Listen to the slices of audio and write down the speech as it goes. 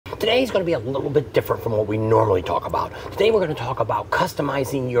today's going to be a little bit different from what we normally talk about. Today we're going to talk about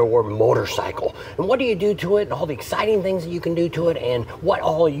customizing your motorcycle and what do you do to it and all the exciting things that you can do to it and what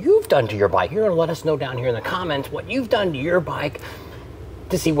all you've done to your bike. You're going to let us know down here in the comments what you've done to your bike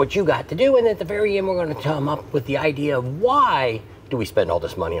to see what you got to do, and at the very end we're going to come up with the idea of why do we spend all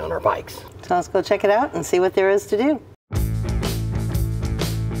this money on our bikes. So let's go check it out and see what there is to do.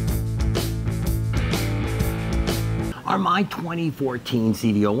 On my 2014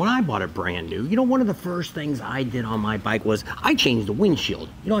 CVO, when I bought it brand new, you know, one of the first things I did on my bike was I changed the windshield.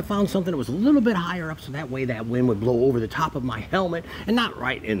 You know, I found something that was a little bit higher up so that way that wind would blow over the top of my helmet and not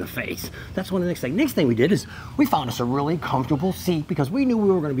right in the face. That's one of the next things. Next thing we did is we found us a really comfortable seat because we knew we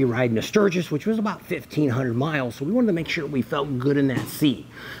were going to be riding to Sturgis, which was about 1,500 miles, so we wanted to make sure we felt good in that seat.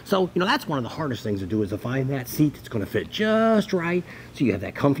 So, you know, that's one of the hardest things to do is to find that seat that's going to fit just right so you have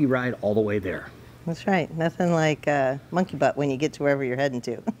that comfy ride all the way there. That's right. Nothing like monkey butt when you get to wherever you're heading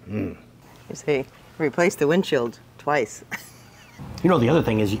to. You say, replace the windshield twice. You know, the other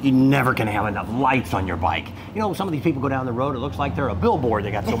thing is you never can have enough lights on your bike. You know, some of these people go down the road, it looks like they're a billboard. They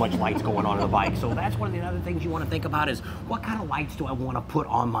got so much lights going on the bike. So that's one of the other things you want to think about is what kind of lights do I want to put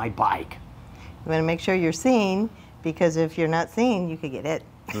on my bike? You want to make sure you're seen, because if you're not seen, you could get hit.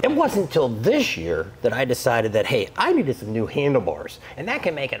 It wasn't until this year that I decided that, hey, I needed some new handlebars, and that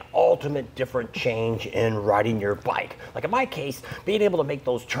can make an ultimate different change in riding your bike. Like in my case, being able to make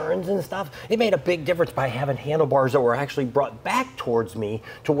those turns and stuff, it made a big difference by having handlebars that were actually brought back towards me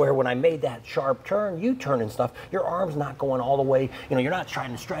to where when I made that sharp turn, U-turn and stuff, your arm's not going all the way, you know, you're not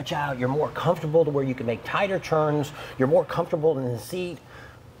trying to stretch out, you're more comfortable to where you can make tighter turns, you're more comfortable in the seat.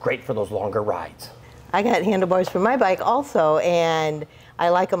 Great for those longer rides. I got handlebars for my bike also, and I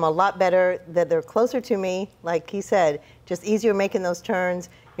like them a lot better that they're closer to me. Like he said, just easier making those turns.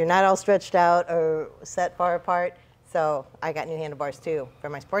 You're not all stretched out or set far apart. So I got new handlebars too for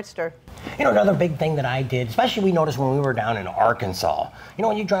my Sportster. You know, another big thing that I did, especially we noticed when we were down in Arkansas, you know,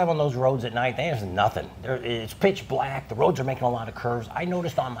 when you drive on those roads at night, there's nothing. It's pitch black, the roads are making a lot of curves. I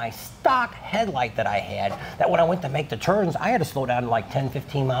noticed on my stock headlight that I had that when I went to make the turns, I had to slow down to like 10,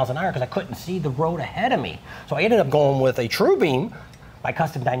 15 miles an hour because I couldn't see the road ahead of me. So I ended up going with a True Beam by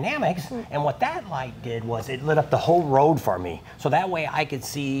Custom Dynamics, and what that light did was it lit up the whole road for me. So that way I could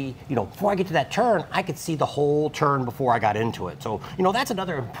see, you know, before I get to that turn, I could see the whole turn before I got into it. So, you know, that's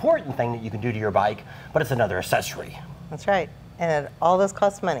another important thing that you can do to your bike, but it's another accessory. That's right, and all this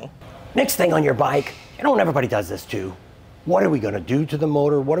costs money. Next thing on your bike, you know, and everybody does this too, what are we gonna do to the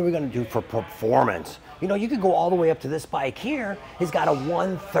motor? What are we gonna do for performance? You know, you could go all the way up to this bike here. It's got a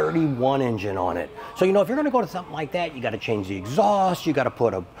 131 engine on it. So, you know, if you're gonna go to something like that, you gotta change the exhaust, you gotta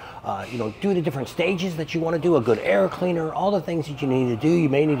put a, you know, do the different stages that you wanna do, a good air cleaner, all the things that you need to do. You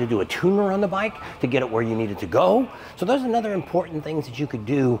may need to do a tuner on the bike to get it where you need it to go. So those are another important things that you could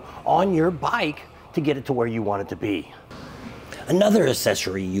do on your bike to get it to where you want it to be. Another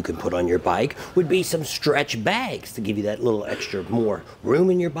accessory you can put on your bike would be some stretch bags to give you that little extra more room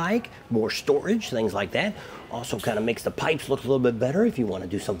in your bike, more storage, things like that. Also kind of makes the pipes look a little bit better if you want to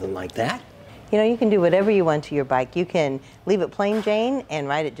do something like that. You know, you can do whatever you want to your bike. You can leave it plain Jane and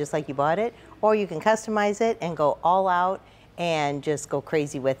ride it just like you bought it, or you can customize it and go all out and just go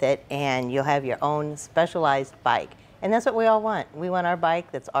crazy with it, and you'll have your own specialized bike. And that's what we all want. We want our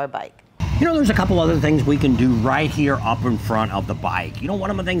bike that's our bike. You know, there's a couple other things we can do right here up in front of the bike. You know,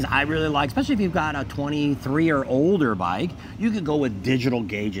 one of the things I really like, especially if you've got a 23 or older bike, you could go with digital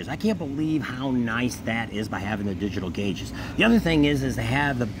gauges. I can't believe how nice that is by having the digital gauges. The other thing is to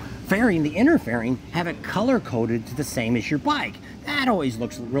have the fairing, the inner fairing, have it color coded to the same as your bike. That always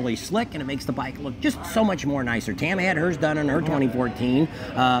looks really slick and it makes the bike look just so much more nicer. Tam had hers done in her 2014,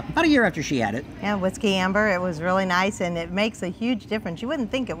 about a year after she had it. Yeah, Whiskey Amber, it was really nice and it makes a huge difference. You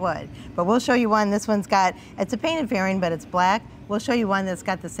wouldn't think it would, but we'll show you one. This one's got, it's a painted fairing, but it's black. We'll show you one that's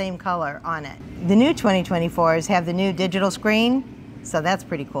got the same color on it. The new 2024s have the new digital screen, so that's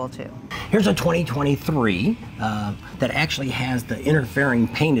pretty cool too. Here's a 2023 that actually has the inner fairing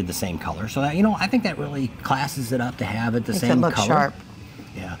painted the same color. So that, you know, I think that really classes it up to have it the same color. Makes it look sharp.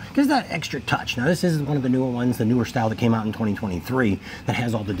 Yeah, gives that extra touch. Now this is one of the newer ones, the newer style that came out in 2023 that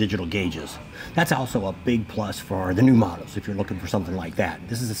has all the digital gauges. That's also a big plus for the new models if you're looking for something like that.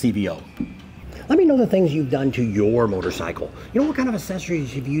 This is a CVO. Let me know the things you've done to your motorcycle. You know, what kind of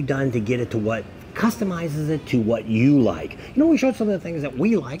accessories have you done to get it to what customizes it to what you like. You know, we showed some of the things that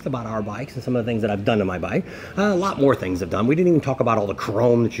we liked about our bikes and some of the things that I've done to my bike. A lot more things I've done. We didn't even talk about all the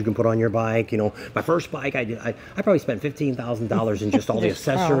chrome that you can put on your bike. You know, my first bike, I probably spent $15,000 in just all the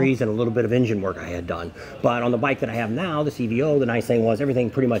accessories and a little bit of engine work I had done. But on the bike that I have now, the CVO, the nice thing was everything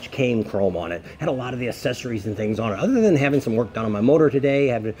pretty much came chrome on it. Had a lot of the accessories and things on it. Other than having some work done on my motor today,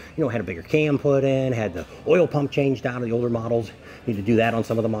 had a bigger cam put in, had the oil pump changed out of the older models. Need to do that on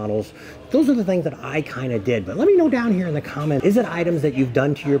some of the models. Those are the things that I kind of did. But let me know down here in the comments, is it items that you've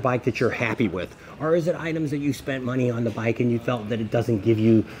done to your bike that you're happy with? Or is it items that you spent money on the bike and you felt that it doesn't give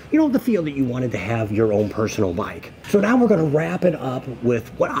you, the feel that you wanted to have your own personal bike? So now we're going to wrap it up with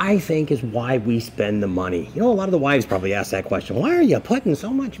what I think is why we spend the money. A lot of the wives probably ask that question. Why are you putting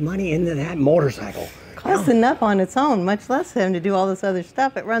so much money into that motorcycle? Costs enough on its own, much less having to do all this other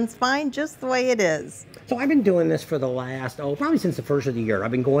stuff. It runs fine just the way it is. So I've been doing this for the last, probably since the first of the year.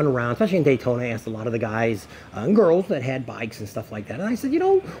 I've been going around, especially in Daytona. I asked a lot of the guys and girls that had bikes and stuff like that. And I said, you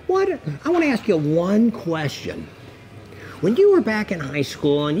know what? I want to ask you one question. When you were back in high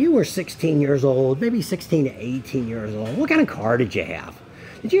school and you were 16 years old, maybe 16 to 18 years old, what kind of car did you have?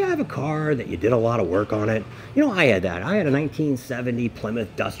 Did you have a car that you did a lot of work on it? I had that. I had a 1970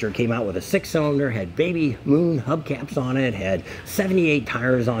 Plymouth Duster, came out with a 6-cylinder, had baby moon hubcaps on it, had 78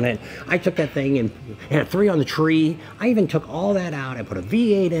 tires on it. I took that thing and had a 3 on the tree. I even took all that out. I put a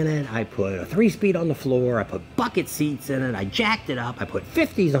V8 in it. I put a 3-speed on the floor. I put bucket seats in it. I jacked it up. I put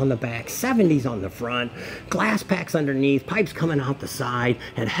 50s on the back, 70s on the front, glass packs underneath, pipes coming out the side,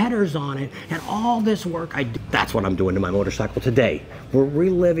 had headers on it, and all this work. That's what I'm doing to my motorcycle today. We're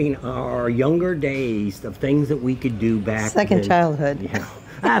reliving our younger days of things that we could do back then. Second childhood. Yeah,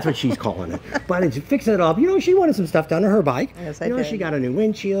 that's what she's calling it. But it's fixing it up. She wanted some stuff done to her bike. Yes, I did. She got a new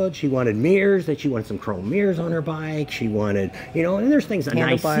windshield. She wanted mirrors. She wanted some chrome mirrors on her bike. She wanted, and there's things, a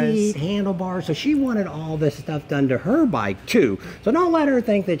nice seat, handlebars. So she wanted all this stuff done to her bike too. So don't let her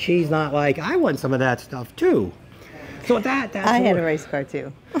think that she's not like, I want some of that stuff too. So that's I had a race car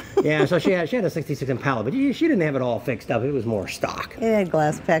too. Yeah, so she had a 66 Impala, but she didn't have it all fixed up. It was more stock. It had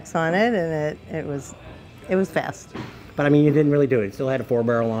glass packs on it, and it was fast. But you didn't really do it. It still had a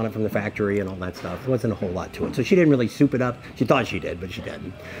 4-barrel on it from the factory and all that stuff. There wasn't a whole lot to it. So she didn't really soup it up. She thought she did, but she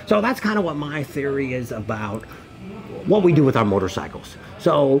didn't. So that's kind of what my theory is about what we do with our motorcycles.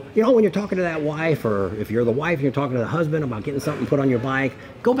 So, when you're talking to that wife, or if you're the wife and you're talking to the husband about getting something put on your bike,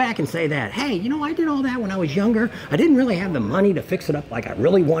 go back and say that, hey, I did all that when I was younger. I didn't really have the money to fix it up like I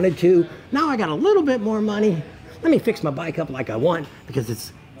really wanted to. Now I got a little bit more money. Let me fix my bike up like I want, because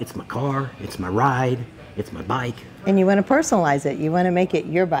it's my car, it's my ride, it's my bike. And you want to personalize it. You want to make it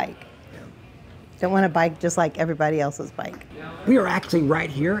your bike. Don't want a bike just like everybody else's bike. We are actually right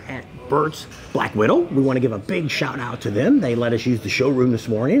here at Bert's Black Widow. We want to give a big shout out to them. They let us use the showroom this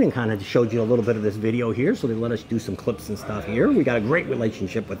morning and kind of showed you a little bit of this video here. So they let us do some clips and stuff here. We got a great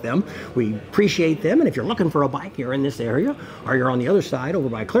relationship with them. We appreciate them. And if you're looking for a bike, you're in this area, or you're on the other side over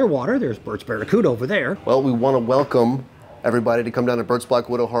by Clearwater, there's Bert's Barracuda over there. Well, we want to welcome everybody to come down to Bert's Black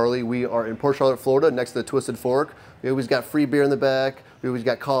Widow Harley. We are in Port Charlotte, Florida, next to the Twisted Fork. We always got free beer in the back. We always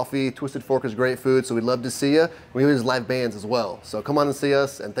got coffee. Twisted Fork is great food, so we'd love to see you. We always live bands as well. So come on and see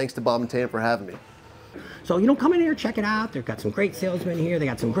us, and thanks to Bob and Tam for having me. So, come in here, check it out. They've got some great salesmen here. They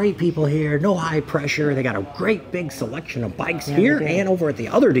got some great people here. No high pressure. They got a great big selection of bikes here and over at the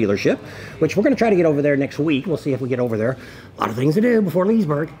other dealership, which we're going to try to get over there next week. We'll see if we get over there. A lot of things to do before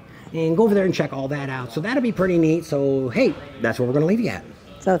Leesburg. And go over there and check all that out. So that'll be pretty neat. So, hey, that's where we're going to leave you at.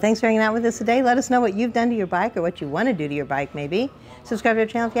 So thanks for hanging out with us today. Let us know what you've done to your bike, or what you want to do to your bike maybe. Subscribe to our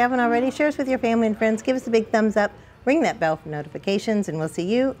channel if you haven't already. Share us with your family and friends. Give us a big thumbs up. Ring that bell for notifications, and we'll see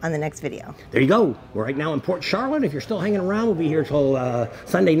you on the next video. There you go. We're right now in Port Charlotte. If you're still hanging around, we'll be here till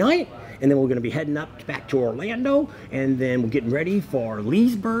Sunday night. And then we're going to be heading up back to Orlando. And then we're getting ready for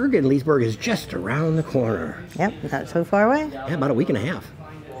Leesburg. And Leesburg is just around the corner. Yep, not so far away. Yeah, about a week and a half.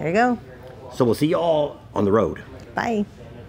 There you go. So we'll see you all on the road. Bye.